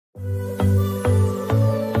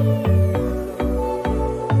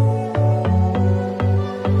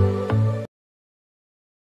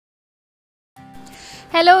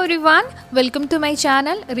Hello everyone, welcome to my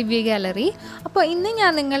channel Review Gallery. അപ്പോൾ ഇന്ന്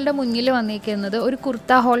ഞാൻ നിങ്ങളുടെ മുന്നിൽ വന്നിരിക്കുന്നത് ഒരു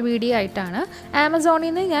കുർത്ത ഹോൾ വീഡിയോ ആയിട്ടാണ്. ആമസോണിൽ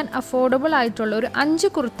നിന്ന് ഞാൻ അഫോർഡബിൾ ആയിട്ടുള്ള ഒരു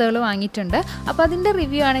 5 കുർത്തകൾ വാങ്ങിയിട്ടുണ്ട്. അപ്പോൾ അതിന്റെ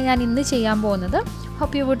റിവ്യൂ ആണ് ഞാൻ ഇന്ന് ചെയ്യാൻ പോകുന്നത്.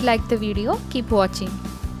 Hope you would like the video. Keep watching.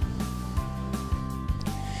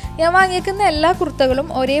 ഞാൻ വാങ്ങിയിരിക്കുന്ന എല്ലാ കുർത്തകളും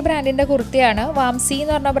ഒരേ ബ്രാൻഡിന്റെ കുർത്തയാണ്. വാംസി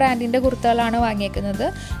എന്ന് പറഞ്ഞ ബ്രാൻഡിന്റെ കുർത്തകളാണ് വാങ്ങിയിരിക്കുന്നത്.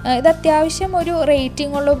 ഇത് അത്യാവശ്യം ഒരു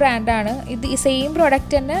റേറ്റിംഗ് ഉള്ള ബ്രാൻഡാണ്. ഇത് ഈ സെയിം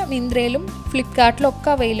പ്രോഡക്റ്റ് തന്നെ മിന്ത്രയിലും ഫ്ലിപ്കാർട്ടിലും ഒക്കെ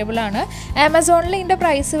അവൈലബിൾ ആണ്. ആമസോണിൽ ഇതിന്റെ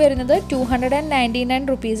പ്രൈസ് വരുന്നത് 299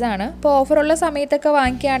 rupees ആണ്. അപ്പോൾ ഓഫറുള്ള സമയത്തൊക്കെ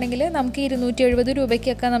വാങ്ങിക്കുകയാണെങ്കിൽ നമുക്ക് 270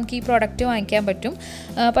 രൂപയ്ക്കൊക്കെ നമുക്ക് ഈ പ്രോഡക്റ്റ് വാങ്ങിക്കാൻ പറ്റും.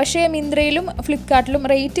 പക്ഷേ മിന്ത്രയിലും ഫ്ലിപ്കാർട്ടിലും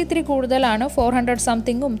റേറ്റ് ഇത്തിരി കൂടുതലാണ്. 400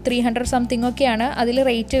 സംതിങ്ങും 300 സംതിങ്ങും ഒക്കെയാണ് അതിൽ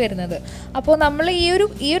റേറ്റ് വരുന്നത്. അപ്പോൾ നമ്മൾ ഈ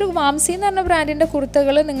ഒരു വാംസി എന്ന് പറഞ്ഞ ബ്രാൻഡിന്റെ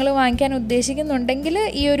കുർത്തകൾ നിങ്ങൾ വാങ്ങിക്കാൻ ഉദ്ദേശിക്കുന്നുണ്ടെങ്കിൽ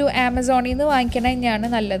ഈ ഒരു ആമസോണിൽ നിന്ന് വാങ്ങിക്കണത് തന്നെയാണ്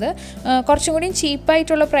നല്ലത്. കുറച്ചും കൂടി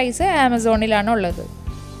ചീപ്പായിട്ടുള്ള പ്രൈസ് ആമസോണിലാണ് ഉള്ളത്.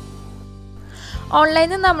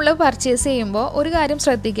 ഓൺലൈനിൽ നമ്മൾ പർച്ചേസ് ചെയ്യുമ്പോൾ ഒരു കാര്യം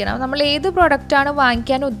ശ്രദ്ധിക്കണം. നമ്മൾ ഏത് പ്രൊഡക്റ്റാണ്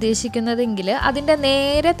വാങ്ങിക്കാൻ ഉദ്ദേശിക്കുന്നതെങ്കിൽ അതിൻ്റെ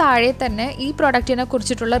നേരെ താഴെ തന്നെ ഈ പ്രൊഡക്റ്റിനെ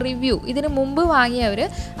കുറിച്ചിട്ടുള്ള റിവ്യൂ, ഇതിന് മുമ്പ് വാങ്ങിയവർ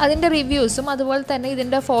അതിൻ്റെ റിവ്യൂസും അതുപോലെ തന്നെ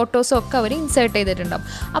ഇതിൻ്റെ ഫോട്ടോസും ഒക്കെ അവർ ഇൻസേർട്ട് ചെയ്തിട്ടുണ്ടാവും.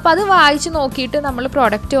 അപ്പോൾ അത് വായിച്ച് നോക്കിയിട്ട് നമ്മൾ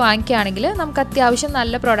പ്രൊഡക്റ്റ് വാങ്ങിക്കുകയാണെങ്കിൽ നമുക്ക് അത്യാവശ്യം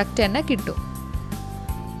നല്ല പ്രൊഡക്റ്റ് തന്നെ കിട്ടും.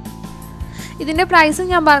 ഇതിൻ്റെ പ്രൈസ്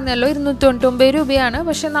ഞാൻ പറഞ്ഞല്ലോ 299 രൂപയാണ്.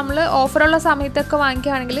 പക്ഷെ നമ്മൾ ഓഫറുള്ള സമയത്തൊക്കെ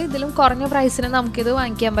വാങ്ങിക്കുകയാണെങ്കിൽ ഇതിലും കുറഞ്ഞ പ്രൈസിന് നമുക്കിത്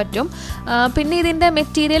വാങ്ങിക്കാൻ പറ്റും. പിന്നെ ഇതിൻ്റെ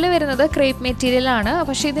മെറ്റീരിയൽ വരുന്നത് ക്രേപ്പ് മെറ്റീരിയലാണ്.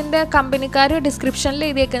 പക്ഷേ ഇതിൻ്റെ കമ്പനിക്കാർ ഡിസ്ക്രിപ്ഷനിൽ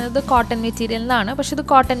എഴുതിയേക്കുന്നത് കോട്ടൺ മെറ്റീരിയൽ എന്നാണ്. പക്ഷേ ഇത്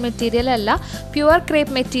കോട്ടൺ മെറ്റീരിയൽ അല്ല, പ്യുവർ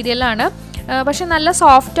ക്രേപ്പ് മെറ്റീരിയലാണ്. പക്ഷെ നല്ല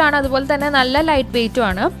സോഫ്റ്റാണ്, അതുപോലെ തന്നെ നല്ല ലൈറ്റ് വെയ്റ്റും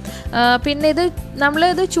ആണ്. പിന്നെ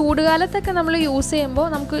നമ്മളിത് ചൂടുകാലത്തൊക്കെ നമ്മൾ യൂസ് ചെയ്യുമ്പോൾ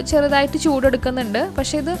നമുക്ക് ചെറുതായിട്ട് ചൂടെടുക്കുന്നുണ്ട്.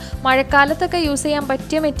 പക്ഷേ ഇത് മഴക്കാലത്തൊക്കെ യൂസ് ചെയ്യാൻ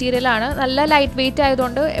പറ്റിയ മെറ്റീരിയലാണ്. നല്ല ലൈറ്റ് വെയ്റ്റ്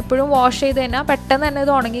ആയതുകൊണ്ട് എപ്പോഴും വാഷ് ചെയ്ത് കഴിഞ്ഞാൽ പെട്ടെന്ന് തന്നെ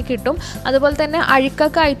ഇത് ഉണങ്ങി കിട്ടും. അതുപോലെ തന്നെ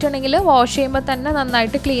അഴുക്കൊക്കെ ആയിട്ടുണ്ടെങ്കിൽ വാഷ് ചെയ്യുമ്പോൾ തന്നെ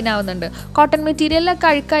നന്നായിട്ട് ക്ലീൻ ആവുന്നുണ്ട്. കോട്ടൺ മെറ്റീരിയലൊക്കെ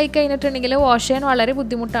അഴുക്കായി കഴിഞ്ഞിട്ടുണ്ടെങ്കിൽ വാഷ് ചെയ്യാൻ വളരെ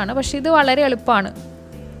ബുദ്ധിമുട്ടാണ്. പക്ഷേ ഇത് വളരെ എളുപ്പമാണ്.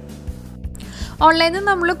 ഓൺലൈനിൽ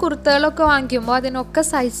നമ്മൾ കുർത്തകളൊക്കെ വാങ്ങിക്കുമ്പോൾ അതിനൊക്കെ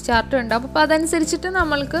സൈസ് ചാർട്ട് ഉണ്ടാവും. അപ്പോൾ അതനുസരിച്ചിട്ട്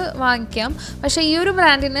നമ്മൾക്ക് വാങ്ങിക്കാം. പക്ഷേ ഈ ഒരു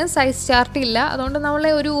ബ്രാൻഡിന് സൈസ് ചാർട്ട് ഇല്ല. അതുകൊണ്ട് നമ്മൾ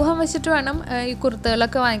ഒരു ഊഹം വെച്ചിട്ട് വേണം ഈ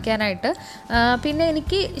കുർത്തകളൊക്കെ വാങ്ങിക്കാനായിട്ട്. പിന്നെ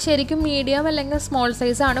എനിക്ക് ശരിക്കും മീഡിയം അല്ലെങ്കിൽ സ്മോൾ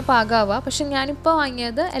സൈസാണ് പാകാവുക. പക്ഷെ ഞാനിപ്പോൾ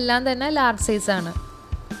വാങ്ങിയത് എല്ലാം തന്നെ ലാർജ് സൈസാണ്.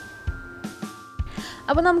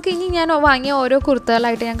 അപ്പോൾ നമുക്ക് ഇനി ഞാൻ വാങ്ങിയ ഓരോ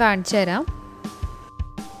കുർത്തകളായിട്ട് ഞാൻ കാണിച്ചു തരാം.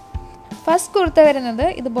 ഫസ്റ്റ് കുർത്ത വരുന്നത്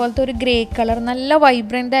ഇതുപോലത്തെ ഒരു ഗ്രേ കളർ, നല്ല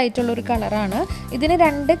വൈബ്രൻ്റ് ആയിട്ടുള്ളൊരു കളറാണ്. ഇതിന്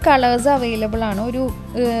 2 കളേഴ്സ് അവൈലബിൾ ആണ്. ഒരു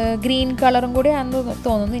ഗ്രീൻ കളറും കൂടെ ആണെന്ന്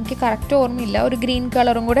തോന്നുന്നു, എനിക്ക് കറക്റ്റ് ഓർമ്മയില്ല. ഒരു ഗ്രീൻ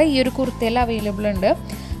കളറും കൂടെ ഈ ഒരു കുർത്തയിൽ അവൈലബിൾ ഉണ്ട്.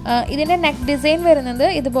 ഇതിൻ്റെ നെക്ക് ഡിസൈൻ വരുന്നത്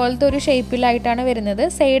ഇതുപോലത്തെ ഒരു ഷേപ്പിലായിട്ടാണ് വരുന്നത്.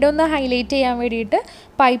 സൈഡ് ഒന്ന് ഹൈലൈറ്റ് ചെയ്യാൻ വേണ്ടിയിട്ട്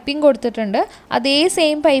പൈപ്പിംഗ് കൊടുത്തിട്ടുണ്ട്. അതേ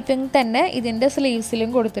സെയിം പൈപ്പിംഗ് തന്നെ ഇതിൻ്റെ സ്ലീവ്സിലും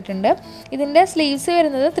കൊടുത്തിട്ടുണ്ട്. ഇതിൻ്റെ സ്ലീവ്സ്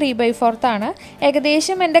വരുന്നത് 3/4 ആണ്.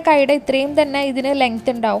 ഏകദേശം എൻ്റെ കൈയുടെ ഇത്രയും തന്നെ ഇതിന് ലെങ്ത്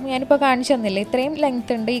ഉണ്ടാവും. ഞാനിപ്പോൾ കാണിച്ചു തന്നില്ലേ, ഇത്രയും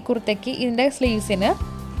ലെങ്ത് ഉണ്ട് ഈ കുർത്തയ്ക്ക് ഇതിൻ്റെ സ്ലീവ്സിന്.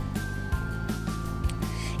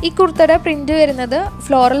 ഈ കുർത്തയുടെ പ്രിൻറ്റ് വരുന്നത്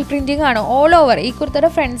ഫ്ലോറൽ പ്രിൻറ്റിംഗ് ആണ് ഓൾ ഓവർ. ഈ കുർത്തയുടെ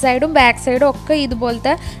ഫ്രണ്ട് സൈഡും ബാക്ക് സൈഡും ഒക്കെ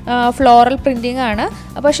ഇതുപോലത്തെ ഫ്ലോറൽ പ്രിൻറ്റിംഗ് ആണ്.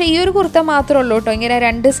 പക്ഷേ ഈ ഒരു കുർത്ത മാത്രമേ ഉള്ളൂ കേട്ടോ ഇങ്ങനെ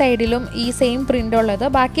 2 സൈഡിലും ഈ സെയിം പ്രിൻ്റ് ഉള്ളത്.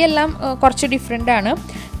 ബാക്കിയെല്ലാം കുറച്ച് ഡിഫറെൻ്റ് ആണ്.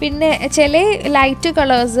 പിന്നെ ചില ലൈറ്റ്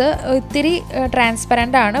കളേഴ്സ് ഇത്തിരി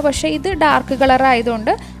ട്രാൻസ്പെറൻ്റ് ആണ്. പക്ഷേ ഇത് ഡാർക്ക് കളർ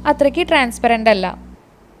ആയതുകൊണ്ട് അത്രയ്ക്ക് ട്രാൻസ്പെറൻ്റ് അല്ല.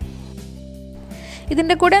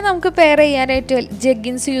 ഇതിൻ്റെ കൂടെ നമുക്ക് പെയർ ചെയ്യാനായിട്ട്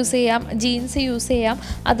ജഗ്ഗിൻസ് യൂസ് ചെയ്യാം, ജീൻസ് യൂസ് ചെയ്യാം,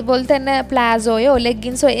 അതുപോലെ തന്നെ പ്ലാസോയോ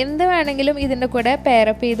ലെഗിൻസോ എന്ത് വേണമെങ്കിലും ഇതിൻ്റെ കൂടെ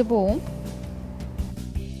പെയറപ്പ് ചെയ്ത് പോവും.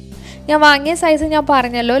 ഞാൻ വാങ്ങിയ സൈസ് ഞാൻ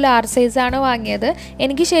പറഞ്ഞല്ലോ, ലാർജ് സൈസാണ് വാങ്ങിയത്.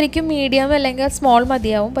 എനിക്ക് ശരിക്കും മീഡിയം അല്ലെങ്കിൽ സ്മോൾ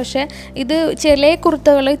മതിയാവും. പക്ഷേ ഇത് ചില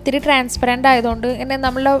കുർത്തകൾ ഇത്തിരി ട്രാൻസ്പെറൻ്റ് ആയതുകൊണ്ട് ഇങ്ങനെ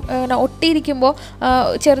നമ്മൾ ഒട്ടിയിരിക്കുമ്പോൾ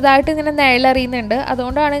ചെറുതായിട്ട് ഇങ്ങനെ നിഴലറിയുന്നുണ്ട്.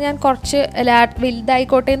 അതുകൊണ്ടാണ് ഞാൻ കുറച്ച്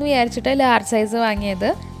വലുതായിക്കോട്ടെ എന്ന് വിചാരിച്ചിട്ട് ലാർജ് സൈസ്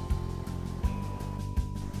വാങ്ങിയത്.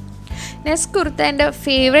 നെക്സ്റ്റ് കുർത്ത എൻ്റെ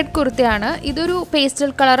ഫേവറേറ്റ് കുർത്തയാണ്. ഇതൊരു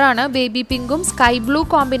പേസ്റ്റൽ കളറാണ്, ബേബി പിങ്കും സ്കൈ ബ്ലൂ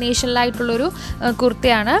കോമ്പിനേഷനിലായിട്ടുള്ളൊരു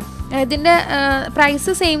കുർത്തയാണ്. ഇതിൻ്റെ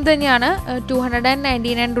പ്രൈസ് സെയിം തന്നെയാണ്,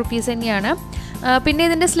 299 rupees തന്നെയാണ്. പിന്നെ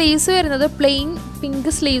ഇതിൻ്റെ സ്ലീവ്സ് വരുന്നത് പ്ലെയിൻ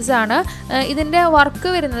പിങ്ക് സ്ലീവ്സ് ആണ്. ഇതിൻ്റെ വർക്ക്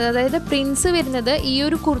വരുന്നത്, അതായത് പ്രിൻസ് വരുന്നത് ഈ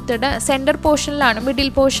ഒരു കുർത്തയുടെ സെൻറ്റർ പോർഷനിലാണ്,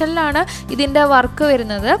 മിഡിൽ പോർഷനിലാണ് ഇതിൻ്റെ വർക്ക്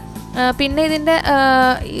വരുന്നത്. പിന്നെ ഇതിൻ്റെ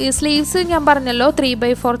സ്ലീവ്സ് ഞാൻ പറഞ്ഞല്ലോ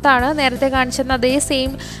 3/4 ആണ്. നേരത്തെ കാണിച്ചിരുന്ന അതേ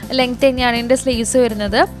സെയിം ലെങ്ത് തന്നെയാണ് ഇതിൻ്റെ സ്ലീവ്സ്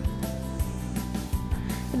വരുന്നത്.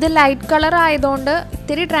 ഇത് ലൈറ്റ് കളർ ആയതുകൊണ്ട്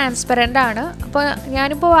ഇത്തിരി ട്രാൻസ്പെറൻ്റ് ആണ്. അപ്പോൾ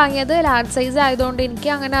ഞാനിപ്പോൾ വാങ്ങിയത് ലാർജ് സൈസ് ആയതുകൊണ്ട് എനിക്ക്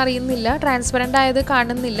അങ്ങനെ അറിയുന്നില്ല, ട്രാൻസ്പെറൻ്റ് ആയത്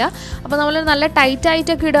കാണുന്നില്ല. അപ്പോൾ നമ്മൾ നല്ല ടൈറ്റ്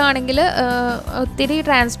ആയിട്ടൊക്കെ ഇടുകയാണെങ്കിൽ ഒത്തിരി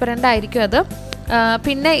ട്രാൻസ്പെറൻ്റ് ആയിരിക്കും അത്.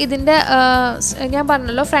 പിന്നെ ഇതിൻ്റെ ഞാൻ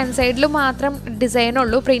പറഞ്ഞല്ലോ ഫ്രണ്ട് സൈഡിൽ മാത്രം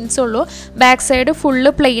ഡിസൈനുള്ളൂ, പ്രിൻസ് ഉള്ളൂ. ബാക്ക് സൈഡ്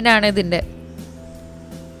ഫുള്ള് പ്ലെയിൻ ആണ് ഇതിൻ്റെ.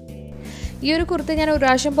 ഈ ഒരു കുർത്ത ഞാൻ ഒരു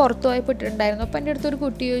പ്രാവശ്യം പുറത്ത് പോയപ്പോൾ ഇട്ടിട്ടുണ്ടായിരുന്നു. അപ്പോൾ എൻ്റെ അടുത്തൊരു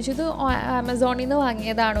കുട്ടി ചോദിച്ചു ഇത് ആമസോണിൽ നിന്ന്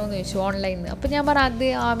വാങ്ങിയതാണോ എന്ന് ചോദിച്ചു, ഓൺലൈനിൽ നിന്ന്. അപ്പോൾ ഞാൻ പറഞ്ഞു അത്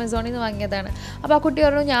ആമസോണിൽ നിന്ന് വാങ്ങിയതാണ്. അപ്പോൾ ആ കുട്ടി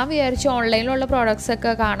പറഞ്ഞു ഞാൻ വിചാരിച്ചു ഓൺലൈനിലുള്ള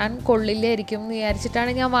പ്രോഡക്ട്സൊക്കെ കാണാൻ കൊള്ളില്ലായിരിക്കും എന്ന്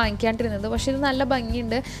വിചാരിച്ചിട്ടാണ് ഞാൻ വാങ്ങിക്കാണ്ടിരുന്നത്, പക്ഷേ ഇത് നല്ല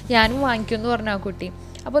ഭംഗിയുണ്ട്, ഞാനും വാങ്ങിക്കുമെന്ന് പറഞ്ഞു ആ കുട്ടി.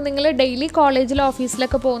 അപ്പോൾ നിങ്ങൾ ഡെയിലി കോളേജിൽ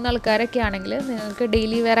ഓഫീസിലൊക്കെ പോകുന്ന ആൾക്കാരൊക്കെ ആണെങ്കിൽ നിങ്ങൾക്ക്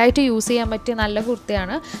ഡെയിലി വെയറായിട്ട് യൂസ് ചെയ്യാൻ പറ്റിയ നല്ല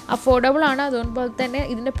കുർത്തയാണ്. അഫോർഡബിൾ ആണ്, അതുപോലെ തന്നെ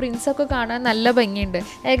ഇതിൻ്റെ പ്രിൻസൊക്കെ കാണാൻ നല്ല ഭംഗിയുണ്ട്.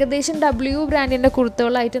 ഏകദേശം W ബ്രാൻഡിൻ്റെ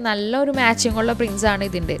കുർത്തകളായിട്ട് നല്ലൊരു മാച്ചിങ്ങുള്ള പ്രിൻസാണ്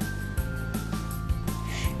ഇതിൻ്റെ.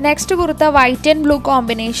 Next kurta white and blue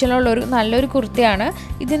കോമ്പിനേഷനിലുള്ളൊരു നല്ലൊരു കുർത്തയാണ്.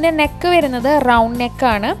 ഇതിൻ്റെ നെക്ക് വരുന്നത് റൗണ്ട്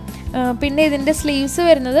നെക്കാണ്. പിന്നെ ഇതിൻ്റെ സ്ലീവ്സ്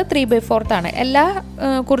വരുന്നത് 3/4 ആണ്. എല്ലാ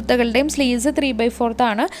കുർത്തകളുടെയും സ്ലീവ്സ് 3/4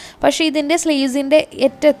 ആണ്. പക്ഷേ ഇതിൻ്റെ സ്ലീവ്സിൻ്റെ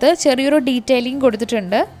അറ്റത്ത് ചെറിയൊരു ഡീറ്റെയിലിംഗ്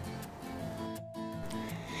കൊടുത്തിട്ടുണ്ട്.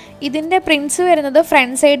 ഇതിൻ്റെ പ്രിൻറ്റ്സ് വരുന്നത്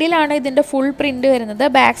ഫ്രണ്ട് സൈഡിലാണ് ഇതിൻ്റെ ഫുൾ പ്രിൻറ്റ് വരുന്നത്,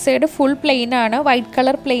 ബാക്ക് സൈഡ് ഫുൾ പ്ലെയിൻ ആണ്, വൈറ്റ്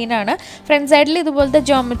കളർ പ്ലെയിൻ ആണ്. ഫ്രണ്ട് സൈഡിൽ ഇതുപോലത്തെ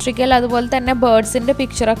ജോമെട്രിക്കൽ അതുപോലെ തന്നെ ബേർഡ്സിൻ്റെ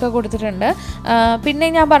പിക്ചറൊക്കെ കൊടുത്തിട്ടുണ്ട്. പിന്നെ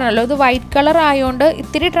ഞാൻ പറഞ്ഞല്ലോ ഇത് വൈറ്റ് കളർ ആയതുകൊണ്ട്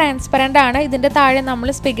ഇത്തിരി ട്രാൻസ്പെറൻ്റ് ആണ്. ഇതിൻ്റെ താഴെ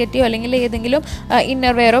നമ്മൾ സ്പെഗറ്റിയോ അല്ലെങ്കിൽ ഏതെങ്കിലും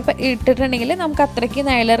ഇന്നർ വെയറോ ഇട്ടിട്ടുണ്ടെങ്കിൽ നമുക്ക് അത്രയ്ക്ക്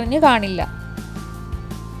നിഴലെറിഞ്ഞ് കാണില്ല.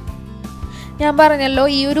 ഞാൻ പറഞ്ഞല്ലോ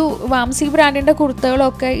ഈ ഒരു വാംസി ബ്രാൻഡിൻ്റെ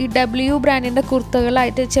കുർത്തകളൊക്കെ ഈ W ബ്രാൻഡിൻ്റെ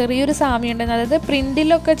കുർത്തകളായിട്ട് ചെറിയൊരു സാമ്യമുണ്ട്, അതായത്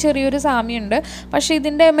പ്രിൻറ്റിലൊക്കെ ചെറിയൊരു സാമ്യമുണ്ട്. പക്ഷേ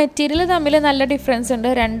ഇതിൻ്റെ മെറ്റീരിയൽ തമ്മിൽ നല്ല ഡിഫറൻസ് ഉണ്ട്.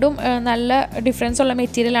 രണ്ടും നല്ല ഡിഫറൻസ് ഉള്ള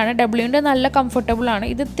മെറ്റീരിയലാണ്. Wൻ്റെ നല്ല കംഫർട്ടബിളാണ്,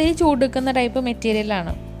 ഇത് ഇത്തിരി ചൂടെടുക്കുന്ന ടൈപ്പ്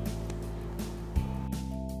മെറ്റീരിയലാണ്.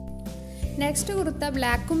 നെക്സ്റ്റ് കുർത്ത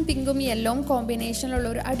ബ്ലാക്കും പിങ്കും യെല്ലോവും കോമ്പിനേഷനിലുള്ള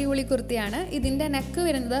ഒരു അടിപൊളി കുർത്തയാണ്. ഇതിൻ്റെ നെക്ക്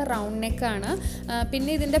വരുന്നത് റൗണ്ട് നെക്കാണ്.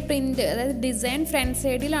 പിന്നെ ഇതിൻ്റെ പ്രിൻറ്റ് അതായത് ഡിസൈൻ ഫ്രണ്ട്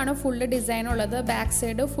സൈഡിലാണ് ഫുള്ള് ഡിസൈൻ ഉള്ളത്, ബാക്ക്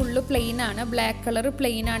സൈഡ് ഫുള്ള് പ്ലെയിൻ ആണ്. ബ്ലാക്ക് കളർ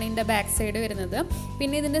പ്ലെയിൻ ആണ് ഇതിൻ്റെ ബാക്ക് സൈഡ് വരുന്നത്.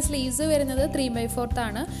 പിന്നെ ഇതിൻ്റെ സ്ലീവ്സ് വരുന്നത് 3/4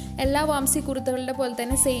 ആണ്. എല്ലാ വാംസി കുർത്തകളുടെ പോലെ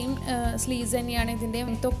തന്നെ സെയിം സ്ലീവ്സ് തന്നെയാണ് ഇതിൻ്റെ,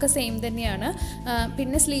 ഇതൊക്കെ സെയിം തന്നെയാണ്.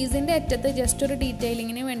 പിന്നെ സ്ലീവ്സിൻ്റെ അറ്റത്ത് ജസ്റ്റ് ഒരു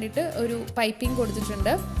ഡീറ്റെയിലിങ്ങിന് വേണ്ടിയിട്ട് ഒരു പൈപ്പിംഗ്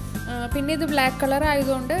കൊടുത്തിട്ടുണ്ട്. പിന്നെ ഇത് ബ്ലാക്ക് കളർ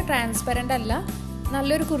ആയതുകൊണ്ട് ട്രാൻസ്പെറൻ്റ് അല്ല,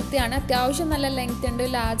 നല്ലൊരു കുർത്തിയാണ്. അത്യാവശ്യം നല്ല ലെങ്ത് ഉണ്ട്,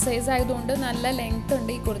 ലാർജ് സൈസ് ആയതുകൊണ്ട് നല്ല ലെങ്ത്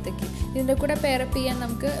ഉണ്ട് ഈ കുർത്തയ്ക്ക്. ഇതിൻ്റെ കൂടെ പെയറപ്പ് ചെയ്യാൻ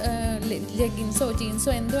നമുക്ക് ലെഗിൻസോ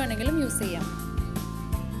ജീൻസോ എന്ത് വേണമെങ്കിലും യൂസ് ചെയ്യാം.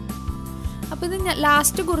 അപ്പോൾ ഇത്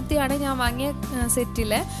ലാസ്റ്റ് കുർത്തിയാണ് ഞാൻ വാങ്ങിയ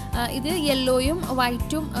സെറ്റിൽ. ഇത് യെല്ലോയും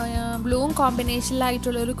വൈറ്റും ബ്ലൂവും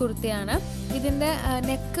കോമ്പിനേഷനിലായിട്ടുള്ളൊരു കുർത്തിയാണ്. ഇതിൻ്റെ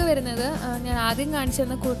നെക്ക് വരുന്നത് ഞാൻ ആദ്യം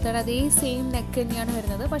കാണിച്ചിരുന്ന കുർത്തയുടെ അതേ സെയിം നെക്ക് തന്നെയാണ്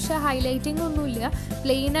വരുന്നത്, പക്ഷേ ഹൈലൈറ്റിംഗ് ഒന്നുമില്ല,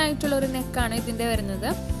 പ്ലെയിൻ ആയിട്ടുള്ളൊരു നെക്കാണ് ഇതിൻ്റെ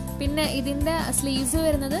വരുന്നത്. പിന്നെ ഇതിൻ്റെ സ്ലീവ്സ്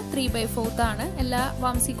വരുന്നത് 3/4 ആണ്. എല്ലാ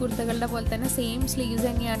വാംസി കുർത്തകളുടെ പോലെ തന്നെ സെയിം സ്ലീവ്സ്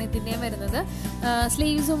തന്നെയാണ് ഇതിൻ്റെയും വരുന്നത്.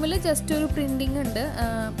 സ്ലീവ്സുമിൽ ജസ്റ്റ് ഒരു പ്രിൻറ്റിങ് ഉണ്ട്.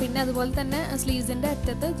 പിന്നെ അതുപോലെ തന്നെ സ്ലീവ്സിൻ്റെ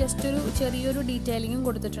അറ്റത്ത് ജസ്റ്റ് ഒരു ചെറിയൊരു ഡീറ്റെയിലിങ്ങും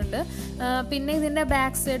കൊടുത്തിട്ടുണ്ട്. പിന്നെ ഇതിൻ്റെ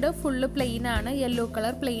ബാക്ക് സൈഡ് ഫുള്ള് പ്ലെയിൻ ആണ്, യെല്ലോ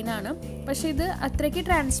കളർ പ്ലെയിൻ ആണ്. പക്ഷേ ഇത് അത്രയ്ക്ക്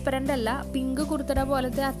ട്രാൻസ്പെറൻ്റ് അല്ല, പിങ്ക് കുർത്തയുടെ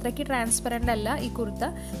പോലത്തെ അത്രയ്ക്ക് ട്രാൻസ്പെറൻ്റ് അല്ല ഈ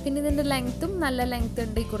കുർത്ത. പിന്നെ ഇതിൻ്റെ ലെങ്ത്തും നല്ല ലെങ്ത്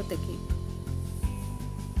ഉണ്ട് ഈ കുർത്തയ്ക്ക്.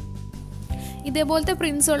 ഇതേപോലത്തെ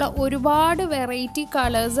പ്രിൻസുള്ള ഒരുപാട് വെറൈറ്റി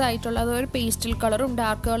കളേഴ്സ് ആയിട്ടുള്ള അതൊരു പേസ്റ്റൽ കളറും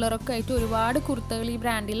ഡാർക്ക് കളറൊക്കെ ആയിട്ട് ഒരുപാട് കുർത്തകൾ ഈ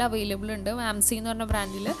ബ്രാൻഡിൽ അവൈലബിൾ ഉണ്ട്, വാംസി എന്ന് പറഞ്ഞ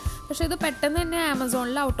ബ്രാൻഡിൽ. പക്ഷേ ഇത് പെട്ടെന്ന് തന്നെ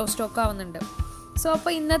ആമസോണിൽ ഔട്ട് ഓഫ് സ്റ്റോക്ക് ആവുന്നുണ്ട്. സോ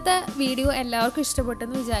അപ്പോൾ ഇന്നത്തെ വീഡിയോ എല്ലാവർക്കും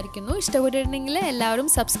ഇഷ്ടപ്പെട്ടെന്ന് വിചാരിക്കുന്നു. ഇഷ്ടപ്പെട്ടിട്ടുണ്ടെങ്കിൽ എല്ലാവരും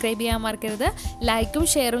സബ്സ്ക്രൈബ് ചെയ്യാൻ മറക്കരുത്, ലൈക്കും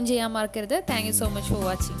ഷെയറും ചെയ്യാൻ മറക്കരുത്. Thank you so much for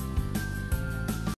watching.